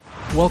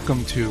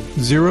Welcome to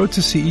Zero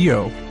to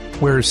CEO,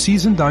 where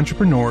seasoned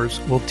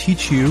entrepreneurs will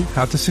teach you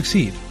how to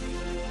succeed.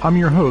 I'm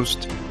your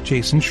host,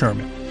 Jason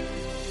Sherman.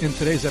 In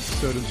today's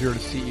episode of Zero to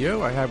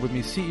CEO, I have with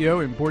me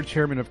CEO and board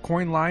chairman of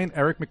CoinLion,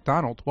 Eric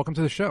McDonald. Welcome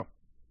to the show.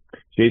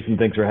 Jason,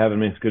 thanks for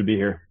having me. It's good to be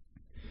here.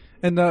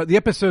 And the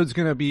episode is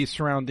going to be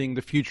surrounding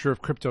the future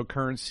of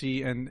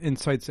cryptocurrency and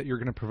insights that you're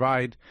going to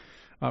provide.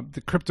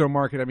 The crypto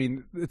market, I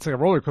mean, it's like a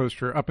roller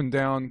coaster, up and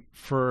down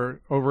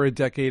for over a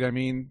decade. I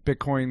mean,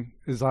 Bitcoin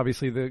is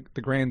obviously the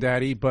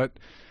granddaddy, but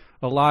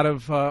a lot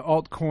of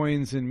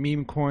altcoins and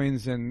meme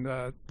coins and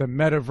the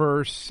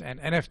metaverse and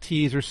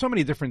NFTs. There's so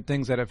many different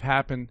things that have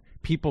happened.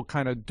 People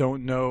kind of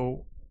don't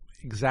know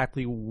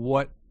exactly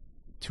what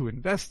to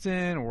invest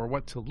in or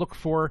what to look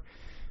for.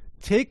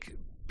 Take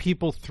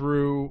people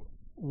through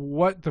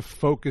what the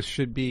focus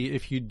should be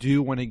if you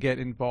do want to get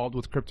involved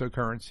with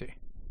cryptocurrency.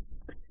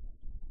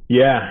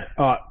 Yeah,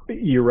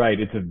 you're right.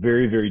 It's a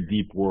very, very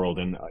deep world.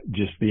 And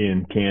just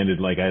being candid,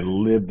 like I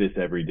live this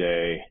every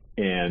day,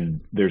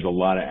 and there's a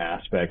lot of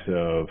aspects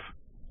of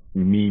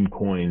meme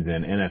coins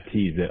and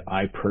NFTs that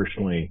I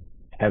personally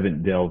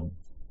haven't delved,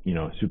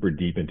 super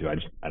deep into.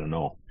 I don't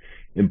know.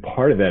 And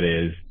part of that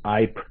is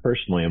I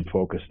personally am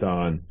focused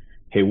on,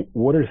 hey,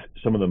 what are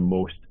some of the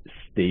most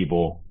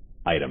stable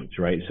items,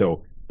 right?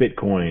 So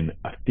Bitcoin,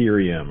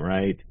 Ethereum,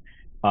 right?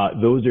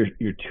 Those are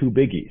your two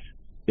biggies.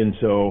 And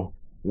so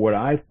what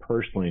I've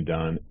personally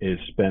done is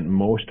spent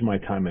most of my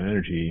time and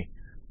energy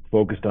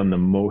focused on the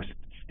most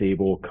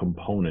stable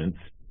components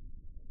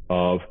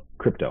of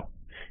crypto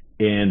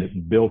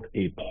and built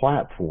a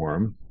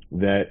platform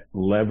that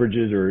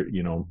leverages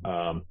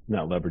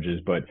not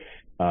leverages, but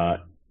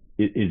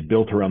it is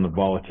built around the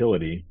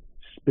volatility,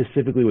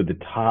 specifically with the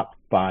top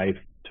 5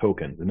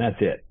 tokens, and that's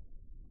it.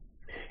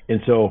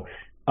 And so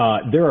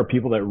there are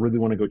people that really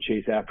want to go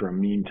chase after a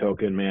meme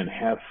token, man,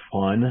 have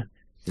fun.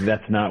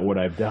 That's not what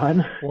I've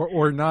done.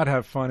 Or not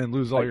have fun and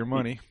lose all your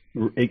money.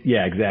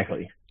 Yeah,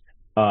 exactly.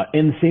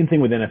 And the same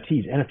thing with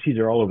NFTs. NFTs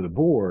are all over the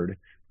board.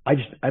 I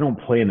don't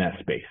play in that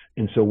space.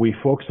 And so we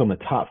focus on the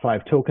top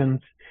 5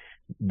 tokens.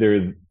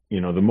 They're,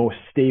 the most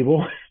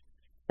stable.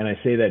 And I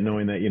say that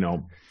knowing that,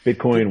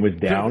 Bitcoin was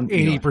down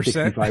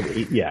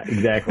 80%. Yeah,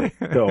 exactly.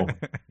 So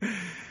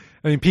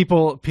I mean,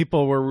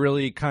 people were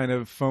really kind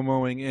of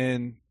FOMOing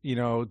in,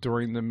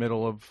 during the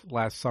middle of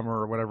last summer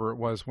or whatever it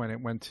was when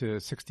it went to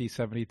 60,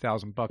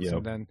 70,000 bucks. Yep.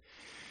 And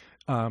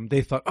then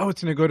they thought, oh,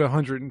 it's going to go to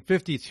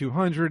 150,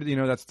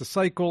 200, that's the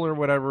cycle or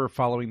whatever,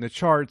 following the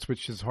charts,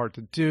 which is hard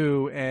to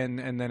do. And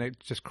then it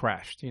just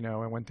crashed, it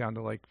went down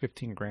to like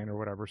 15 grand or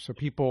whatever. So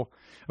people,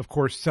 of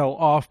course, sell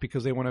off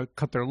because they want to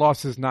cut their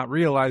losses, not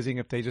realizing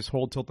if they just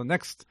hold till the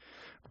next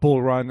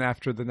bull run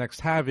after the next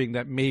halving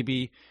that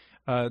maybe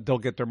they'll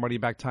get their money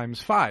back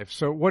times 5.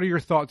 So what are your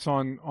thoughts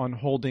on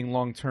holding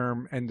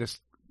long-term and just,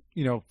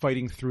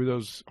 fighting through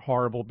those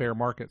horrible bear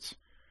markets?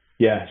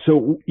 Yeah.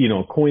 So,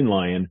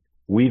 CoinLion,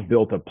 we've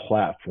built a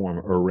platform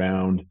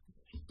around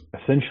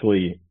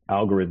essentially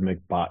algorithmic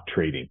bot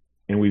trading,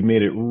 and we've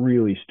made it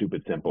really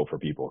stupid simple for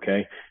people.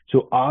 Okay.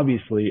 So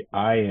obviously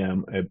I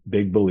am a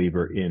big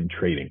believer in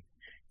trading,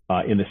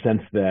 in the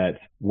sense that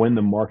when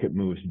the market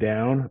moves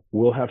down,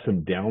 we'll have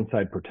some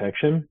downside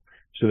protection,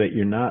 so that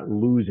you're not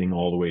losing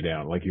all the way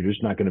down. Like you're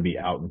just not going to be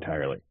out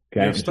entirely.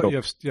 Okay.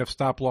 You have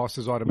stop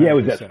losses automatically. Yeah,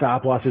 with that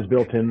stop losses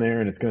built in there,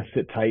 and it's going to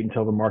sit tight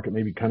until the market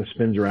maybe kind of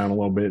spins around a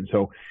little bit.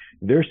 So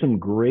there's some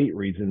great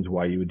reasons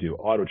why you would do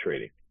auto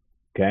trading.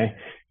 Okay.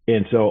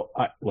 And so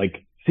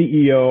like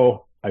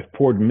CEO, I've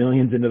poured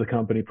millions into the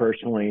company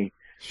personally.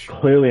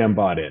 Clearly I'm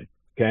bought in.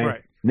 Okay.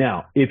 Right.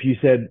 Now, if you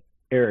said,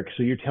 Eric,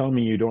 so you're telling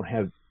me you don't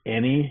have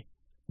any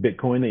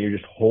Bitcoin that you're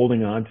just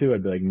holding on to,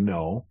 I'd be like,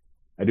 no,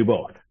 I do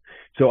both.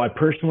 So I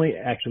personally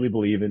actually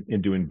believe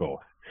in doing both.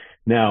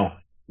 Now,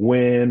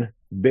 when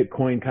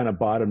Bitcoin kind of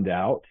bottomed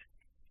out,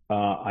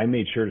 I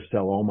made sure to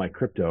sell all my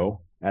crypto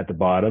at the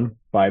bottom,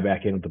 buy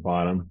back in at the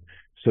bottom,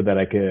 so that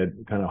I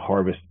could kind of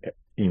harvest,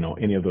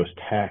 any of those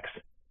tax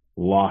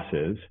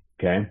losses.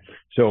 Okay.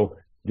 So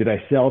did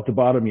I sell at the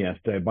bottom? Yes.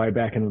 Did I buy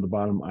back into the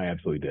bottom? I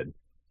absolutely did.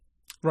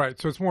 Right.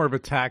 So it's more of a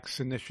tax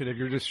initiative.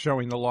 You're just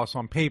showing the loss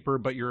on paper,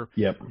 but you're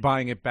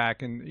buying it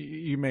back, and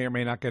you may or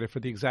may not get it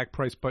for the exact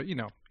price, but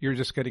you're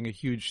just getting a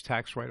huge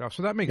tax write-off.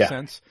 So that makes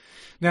sense.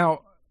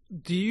 Now,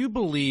 do you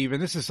believe,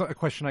 and this is a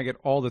question I get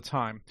all the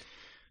time,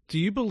 do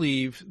you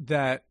believe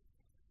that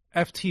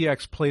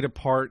FTX played a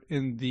part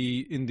in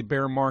the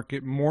bear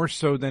market more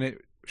so than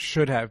it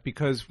should have?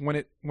 Because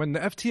when the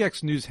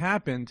FTX news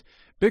happened,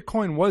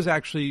 Bitcoin was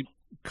actually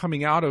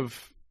coming out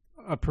of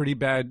a pretty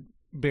bad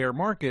bear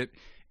market,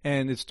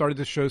 and it started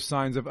to show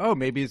signs of,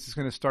 maybe it's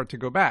going to start to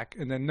go back.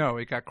 And then, no,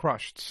 it got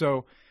crushed.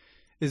 So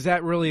is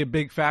that really a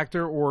big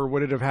factor, or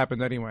would it have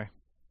happened anyway?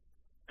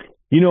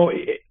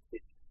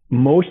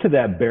 Most of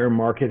that bear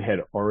market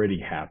had already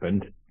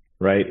happened,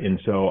 right? And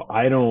so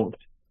I don't,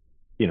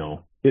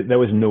 that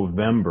was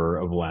November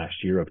of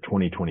last year of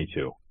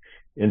 2022.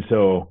 And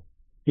so,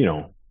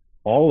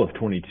 all of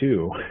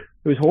 22,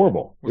 it was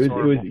horrible. It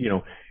was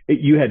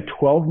you had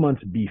 12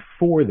 months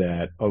before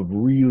that of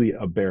really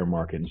a bear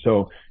market. And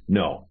so,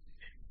 no.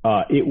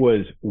 FTX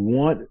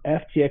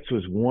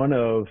was one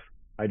of,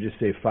 I just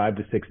say 5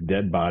 to 6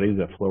 dead bodies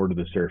that floated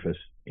to the surface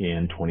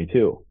in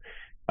 22.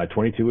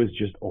 22 was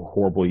just a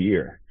horrible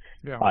year.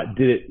 Yeah.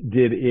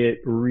 Did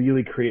it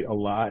really create a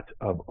lot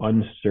of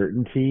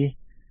uncertainty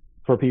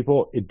for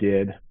people? It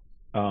did.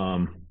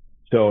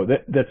 So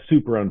that's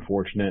super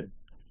unfortunate.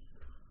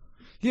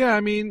 Yeah,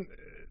 I mean,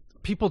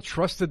 people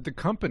trusted the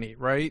company,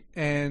 right?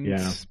 And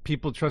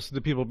people trusted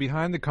the people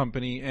behind the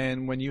company.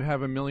 And when you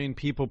have 1 million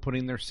people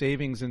putting their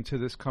savings into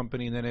this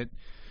company, and then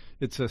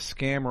it's a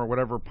scam or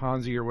whatever,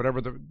 Ponzi or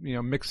whatever,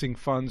 mixing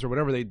funds or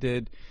whatever they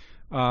did,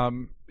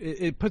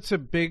 it puts a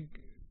big,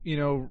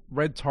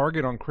 red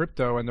target on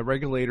crypto, and the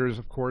regulators,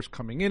 of course,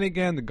 coming in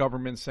again, the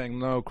government saying,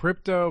 no,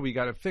 crypto, we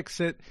got to fix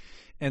it.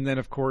 And then,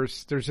 of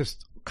course, there's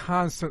just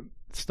constant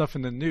stuff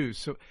in the news.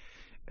 So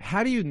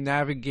how do you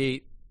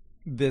navigate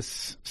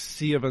this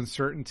sea of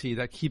uncertainty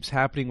that keeps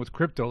happening with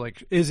crypto?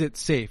 Like, is it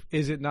safe?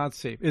 Is it not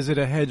safe? Is it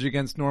a hedge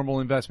against normal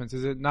investments?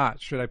 Is it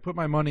not? Should I put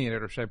my money in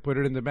it, or should I put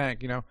it in the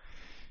bank?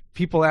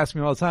 People ask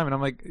me all the time, and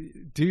I'm like,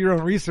 do your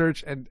own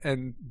research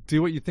and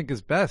do what you think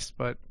is best.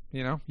 But,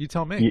 you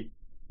tell me.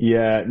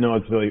 Yeah, no,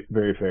 it's very,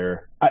 very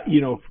fair.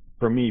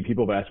 For me,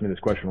 people have asked me this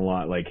question a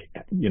lot. Like,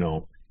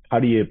 how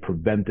do you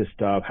prevent this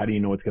stuff? How do you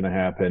know what's going to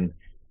happen?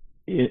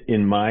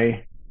 In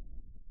my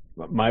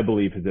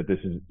belief is that this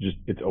is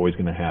it's always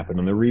going to happen.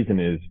 And the reason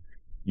is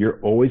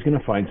you're always going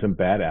to find some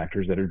bad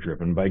actors that are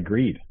driven by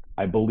greed.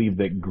 I believe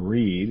that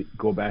greed,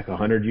 go back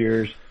 100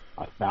 years,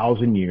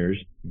 1,000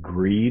 years,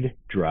 greed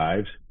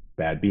drives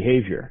bad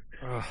behavior.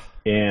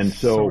 And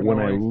so when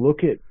I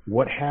look at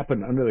what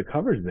happened under the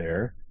covers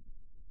there,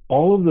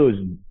 all of those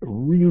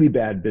really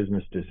bad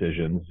business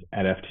decisions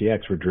at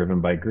FTX were driven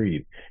by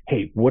greed.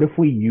 Hey, what if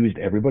we used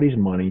everybody's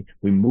money?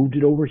 We moved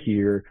it over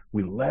here.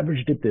 We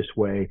leveraged it this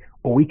way.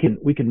 Oh, we can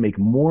make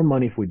more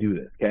money if we do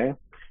this. Okay.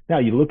 Now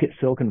you look at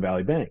Silicon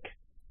Valley Bank.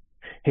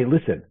 Hey,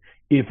 listen,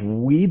 if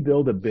we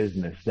build a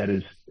business that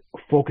is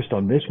focused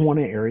on this one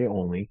area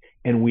only,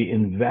 and we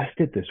invest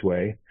it this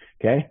way,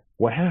 okay,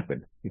 what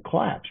happened? It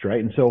collapsed, right?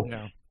 And so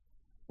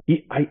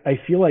I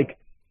feel like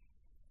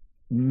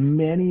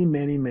many,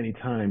 many, many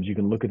times you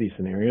can look at these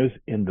scenarios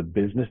and the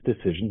business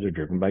decisions are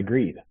driven by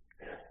greed.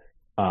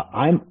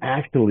 I'm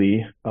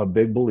actually a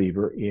big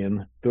believer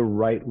in the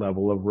right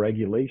level of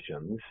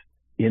regulations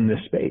in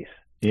this space.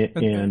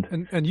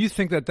 And you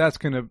think that that's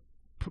going to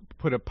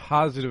put a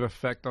positive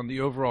effect on the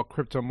overall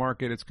crypto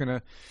market? It's going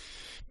to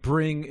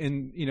bring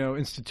in,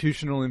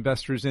 institutional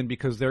investors in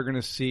because they're going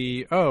to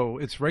see, oh,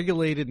 it's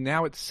regulated,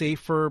 now it's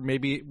safer.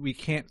 Maybe we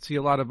can't see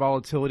a lot of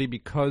volatility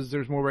because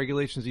there's more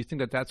regulations. Do you think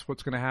that that's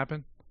what's going to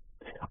happen?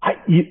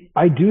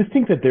 I do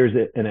think that there's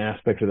an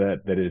aspect of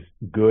that is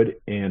good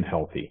and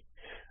healthy,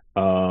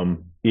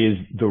 is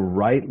the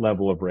right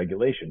level of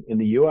regulation. In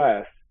the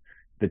U.S.,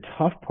 the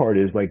tough part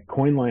is, like,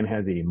 CoinLine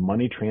has a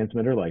money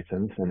transmitter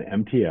license,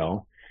 an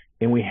MTL,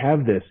 and we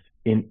have this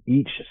in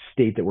each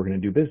state that we're going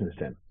to do business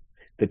in.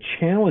 The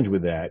challenge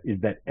with that is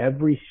that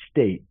every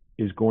state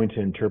is going to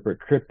interpret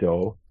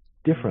crypto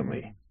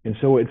differently. And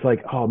so it's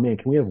like, oh man,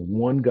 can we have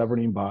one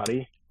governing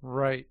body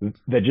right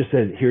that just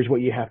says, here's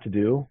what you have to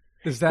do?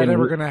 Is that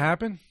ever going to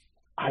happen?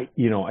 I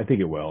think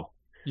it will.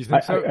 You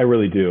think so? I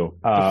really do.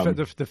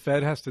 The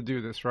Fed has to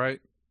do this, right?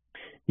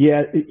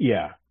 Yeah,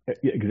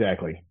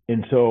 exactly.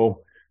 And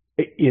so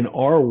in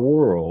our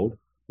world,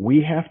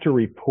 we have to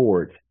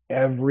report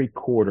every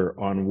quarter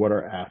on what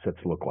our assets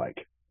look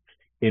like.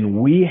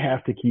 And we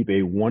have to keep a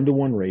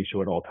 1-to-1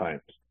 ratio at all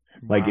times.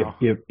 Like, wow.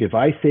 if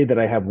I say that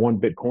I have 1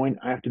 Bitcoin,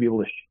 I have to be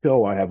able to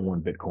show I have 1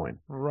 Bitcoin.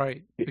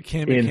 Right. It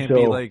can't be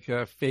like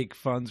fake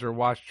funds or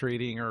wash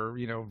trading or,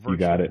 virtual you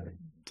got it.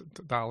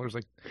 Dollars.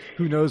 Like,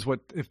 who knows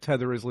if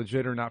Tether is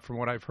legit or not? From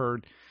what I've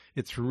heard,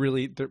 it's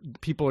really,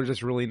 people are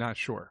just really not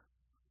sure.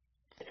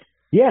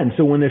 Yeah. And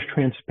so when there's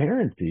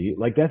transparency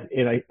like that,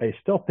 and I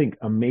still think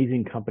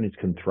amazing companies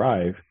can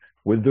thrive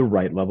with the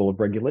right level of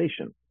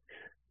regulation.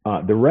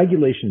 The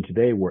regulation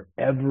today, where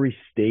every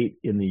state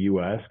in the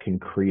U.S. can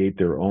create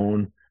their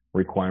own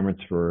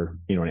requirements for,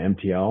 an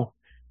MTL,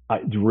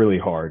 it's really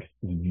hard.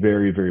 It's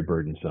very, very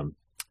burdensome.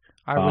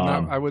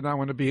 I would not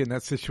want to be in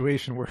that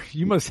situation where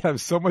you must have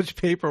so much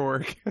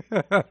paperwork.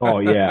 Oh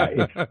yeah,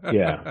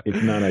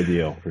 it's not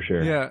ideal for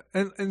sure. Yeah,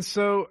 and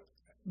so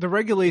the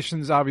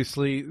regulations,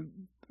 obviously,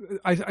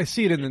 I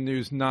see it in the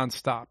news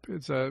nonstop.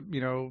 It's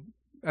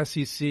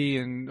SEC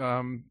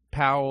and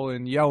Powell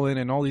and Yellen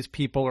and all these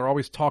people are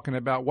always talking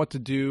about what to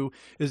do.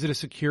 Is it a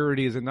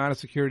security? Is it not a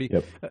security?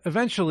 Yep.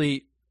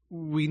 Eventually,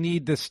 we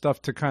need this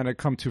stuff to kind of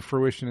come to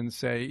fruition and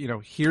say,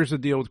 here's the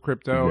deal with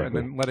crypto, exactly, and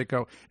then let it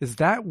go. Is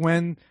that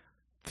when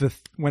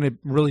it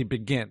really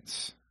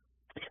begins?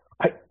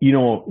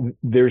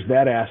 There's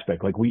that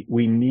aspect. Like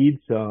we need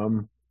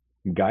some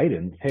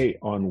guidance,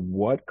 on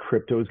what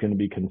crypto is going to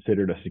be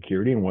considered a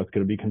security and what's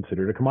going to be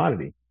considered a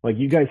commodity. Like,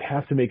 you guys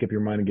have to make up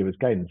your mind and give us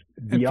guidance.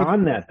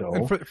 Beyond that, though,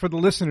 and for the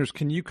listeners,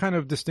 can you kind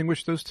of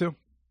distinguish those two?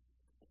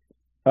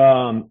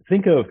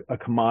 Think of a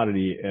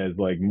commodity as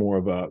like more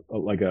of a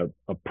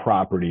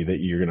property that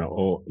you're going to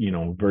owe,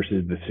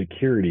 versus the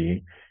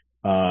security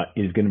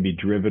is going to be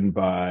driven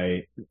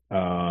by,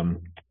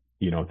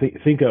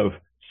 think of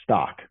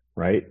stock,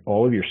 right?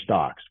 All of your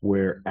stocks,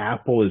 where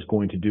Apple is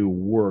going to do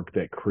work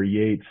that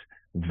creates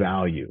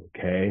value.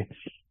 Okay.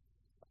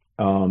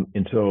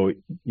 And so,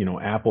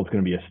 Apple's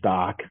going to be a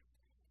stock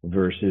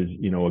versus,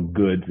 a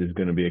goods is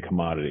going to be a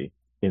commodity.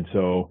 And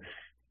so,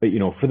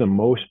 for the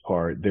most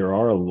part, there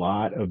are a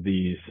lot of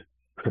these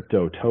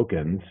crypto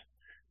tokens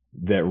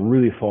that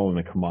really fall on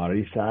the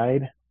commodity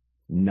side,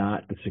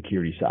 not the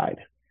security side.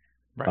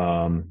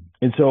 Right.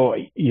 And so,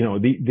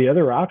 the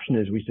other option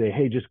is we say,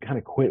 hey, just kind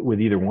of quit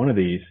with either one of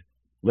these.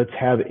 Let's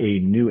have a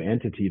new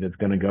entity that's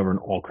going to govern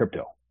all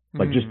crypto.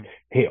 Like just,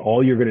 hey,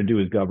 all you're going to do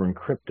is govern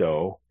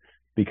crypto,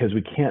 because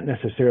we can't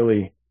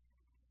necessarily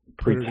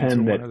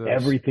pretend that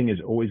everything is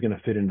always going to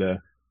fit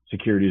into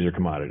securities or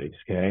commodities.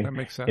 Okay. That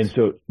makes sense. And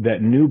so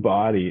that new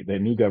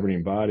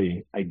governing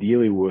body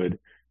ideally would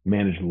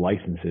manage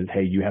licenses.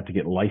 Hey, you have to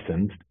get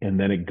licensed, and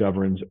then it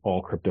governs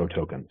all crypto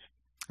tokens.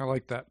 I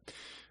like that.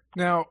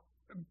 Now,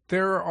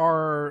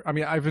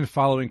 I've been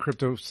following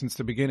crypto since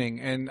the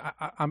beginning, and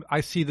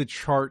I see the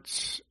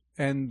charts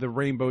and the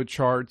rainbow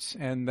charts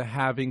and the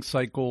halving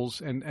cycles,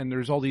 and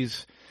there's all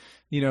these,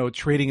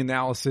 trading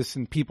analysis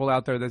and people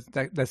out there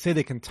that say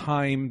they can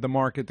time the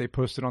market. They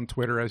post it on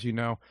Twitter, as you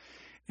know.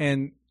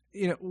 And,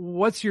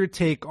 what's your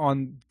take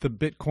on the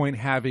Bitcoin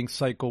halving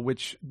cycle,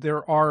 which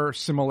there are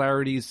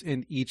similarities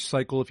in each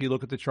cycle? If you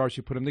look at the charts,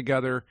 you put them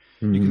together,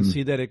 you can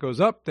see that it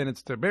goes up, then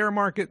it's the bear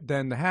market,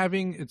 then the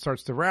halving, it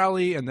starts to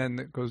rally, and then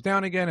it goes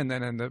down again, and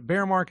then in the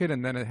bear market,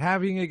 and then a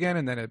halving again,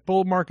 and then a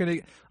bull market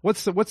again.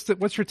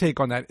 What's your take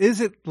on that? Is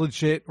it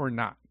legit or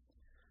not?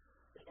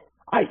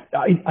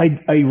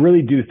 I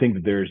really do think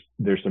that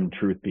there's some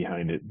truth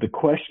behind it. The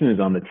question is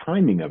on the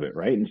timing of it,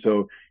 right? And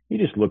so you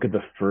just look at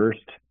the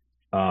first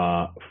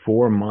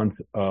 4 months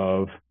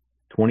of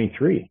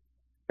 23.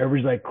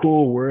 Everybody's like,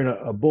 cool, we're in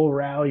a bull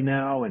rally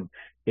now, and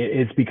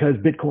it's because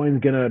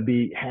Bitcoin's going to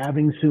be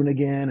halving soon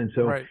again. And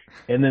so, right.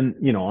 And then,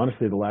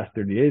 honestly, the last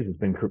 30 days has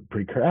been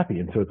pretty crappy.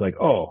 And so it's like,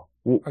 oh,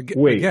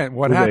 wait, again,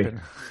 what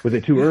happened? Was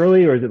it too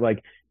early, or is it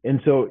like,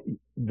 and so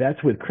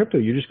that's with crypto.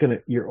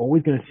 You're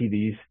always going to see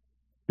these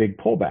big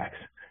pullbacks.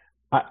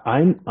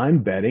 I'm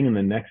betting in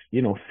the next,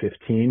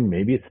 15,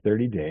 maybe it's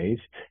 30 days,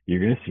 you're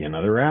going to see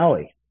another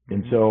rally.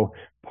 And so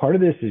part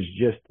of this is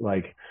just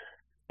like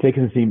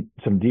taking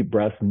some deep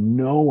breaths,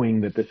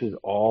 knowing that this is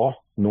all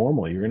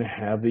normal. You're going to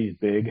have these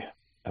big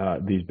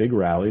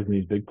rallies and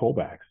these big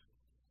pullbacks.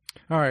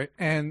 All right.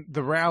 And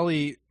the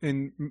rally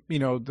in,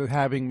 the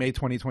halving May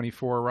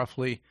 2024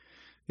 roughly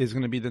is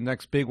going to be the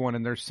next big one.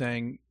 And they're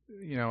saying,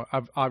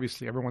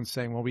 obviously everyone's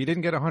saying, well, we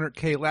didn't get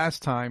 100K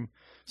last time.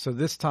 So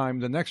this time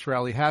the next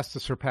rally has to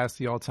surpass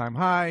the all-time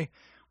high.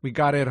 We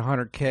got it at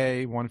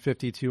 100K,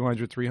 150,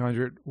 200,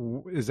 300.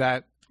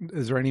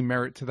 Is there any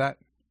merit to that?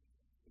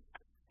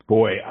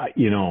 Boy, I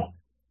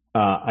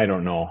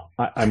don't know.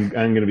 I'm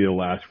going to be the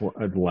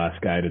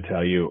last guy to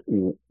tell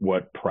you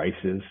what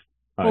prices.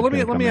 Well, let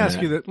me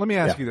ask you that. Let me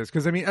ask you this,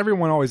 because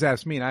everyone always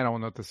asks me, and I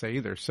don't know what to say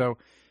either. So,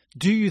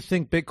 do you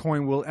think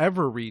Bitcoin will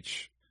ever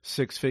reach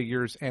 6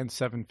 figures and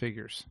 7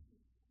 figures?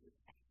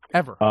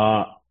 Ever?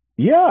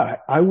 Yeah,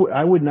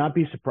 I would not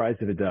be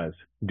surprised if it does.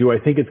 Do I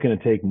think it's going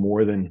to take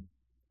more than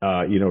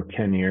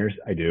 10 years?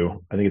 I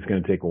do. I think it's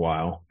going to take a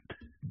while.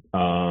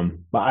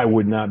 But I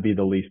would not be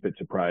the least bit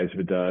surprised if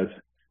it does.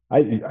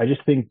 I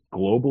just think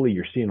globally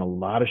you're seeing a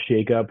lot of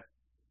shakeup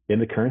in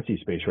the currency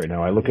space right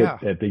now. I look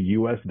at the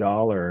US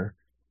dollar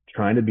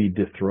trying to be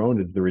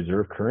dethroned as the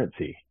reserve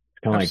currency.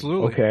 It's kind of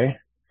like, okay,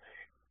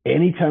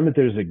 anytime that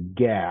there's a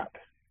gap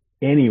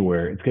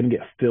anywhere, it's going to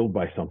get filled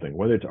by something.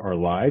 Whether it's our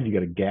lives, you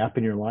got a gap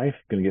in your life,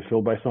 it's going to get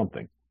filled by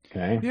something.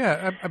 Okay.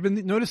 Yeah, I've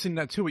been noticing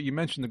that too. What you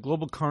mentioned, the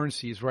global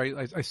currencies, right?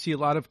 I see a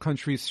lot of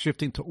countries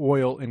shifting to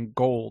oil and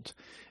gold,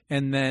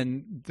 and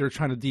then they're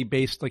trying to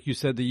debase, like you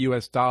said, the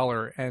U.S.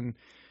 dollar. And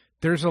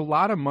there's a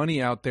lot of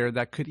money out there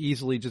that could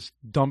easily just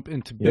dump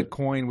into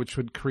Bitcoin, which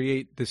would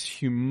create this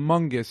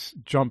humongous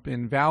jump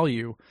in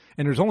value.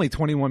 And there's only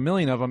 21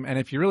 million of them. And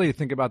if you really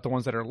think about the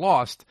ones that are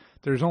lost,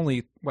 there's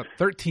only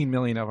 13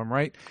 million of them,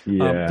 right?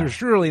 Yeah.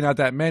 There's really not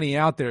that many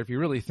out there if you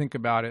really think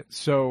about it.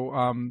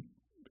 So,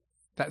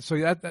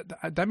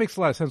 that makes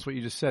a lot of sense what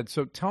you just said.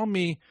 So tell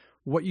me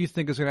what you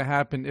think is going to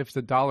happen if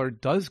the dollar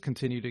does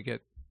continue to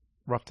get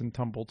roughed and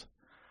tumbled.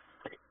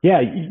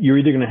 Yeah, you're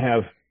either going to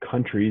have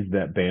countries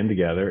that band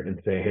together and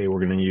say, hey,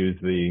 we're going to use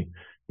the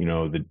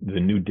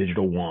new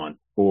digital yuan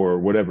or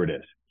whatever it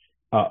is.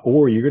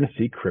 Or you're going to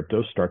see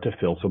crypto start to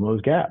fill some of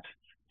those gaps.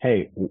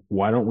 Hey,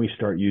 why don't we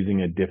start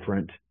using a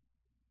different,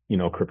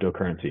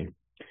 cryptocurrency?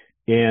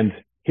 And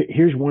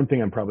here's one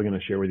thing I'm probably going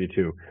to share with you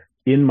too.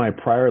 In my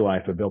prior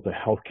life, I built a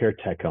healthcare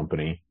tech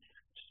company,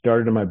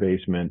 started in my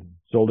basement,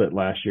 sold it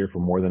last year for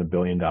more than $1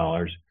 billion.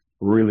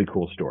 Really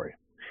cool story.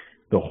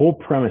 The whole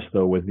premise,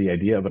 though, was the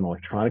idea of an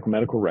electronic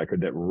medical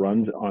record that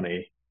runs on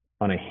a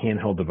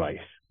handheld device.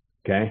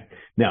 Okay.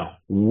 Now,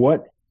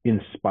 what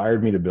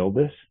inspired me to build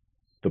this?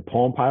 The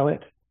Palm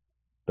Pilot,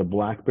 the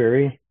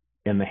BlackBerry,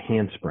 and the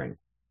Handspring.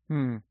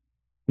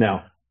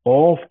 Now,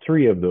 all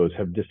three of those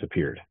have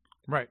disappeared.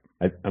 Right.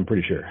 I'm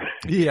pretty sure.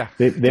 Yeah.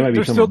 They might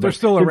be they're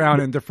still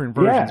around in different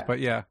versions, but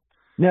yeah.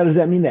 Now, does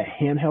that mean that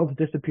handhelds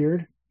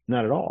disappeared?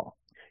 Not at all.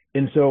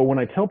 And so when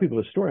I tell people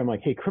the story, I'm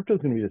like, hey, crypto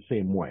is going to be the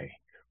same way,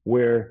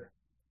 where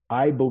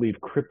I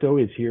believe crypto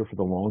is here for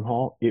the long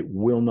haul. It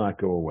will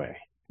not go away.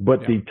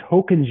 But the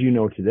tokens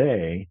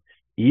today,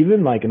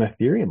 even like an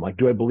Ethereum, like,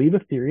 do I believe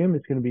Ethereum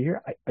is going to be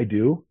here? I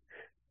do.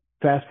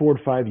 Fast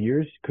forward 5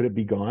 years, could it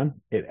be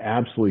gone? It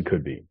absolutely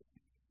could be.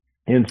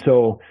 And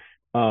so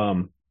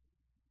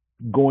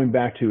going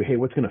back to, hey,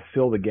 what's going to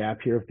fill the gap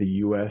here if the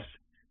U.S.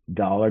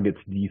 dollar gets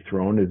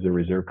dethroned as a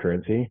reserve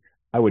currency?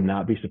 I would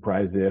not be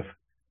surprised if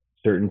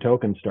certain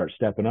tokens start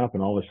stepping up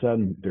and all of a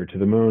sudden they're to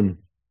the moon.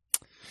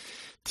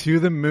 To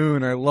the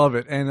moon. I love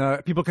it.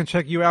 And people can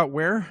check you out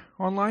where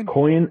online?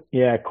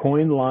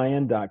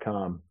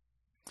 Coinlion.com.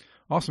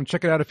 Awesome.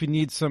 Check it out if you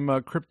need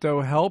some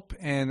crypto help.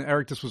 And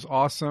Eric, this was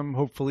awesome.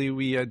 Hopefully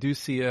we do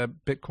see a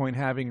Bitcoin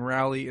halving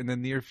rally in the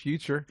near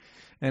future.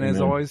 And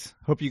as always,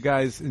 hope you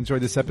guys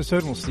enjoyed this episode,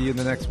 and we'll see you in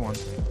the next one.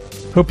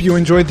 Hope you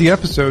enjoyed the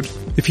episode.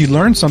 If you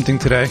learned something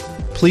today,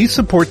 please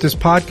support this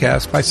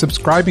podcast by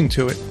subscribing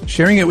to it,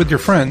 sharing it with your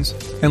friends,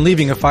 and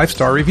leaving a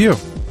 5-star review.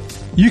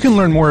 You can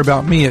learn more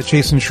about me at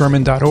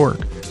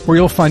jasonsherman.org, where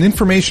you'll find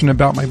information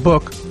about my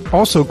book,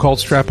 also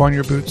called Strap On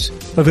Your Boots,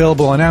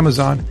 available on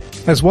Amazon,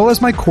 as well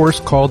as my course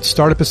called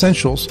Startup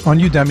Essentials on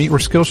Udemy or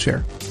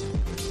Skillshare.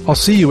 I'll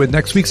see you at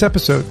next week's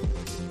episode.